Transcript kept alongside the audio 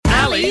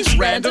Ali's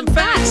Random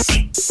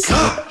Facts.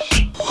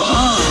 Gosh.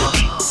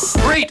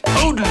 Great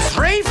Odin's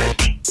Raven.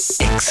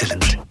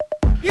 Excellent.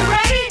 You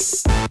ready?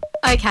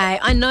 Okay,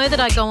 I know that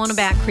I go on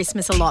about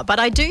Christmas a lot, but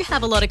I do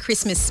have a lot of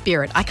Christmas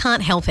spirit. I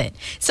can't help it.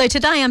 So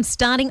today I'm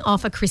starting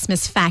off a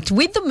Christmas fact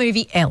with the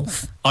movie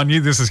Elf. I knew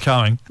this was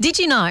coming. Did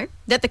you know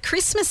that the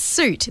Christmas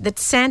suit that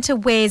Santa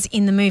wears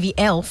in the movie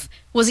Elf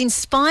was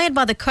inspired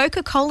by the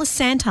Coca Cola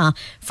Santa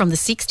from the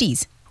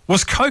 60s?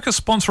 Was Coke a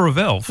sponsor of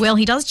Elf? Well,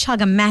 he does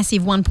chug a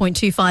massive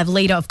 1.25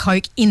 litre of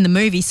Coke in the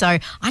movie, so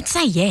I'd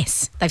say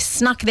yes. They've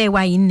snuck their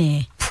way in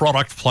there.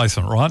 Product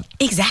placement, right?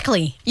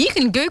 Exactly. You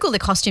can Google the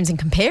costumes and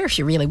compare if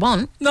you really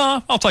want.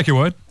 No, I'll take your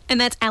word.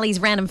 And that's Ali's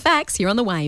Random Facts here on The Wave.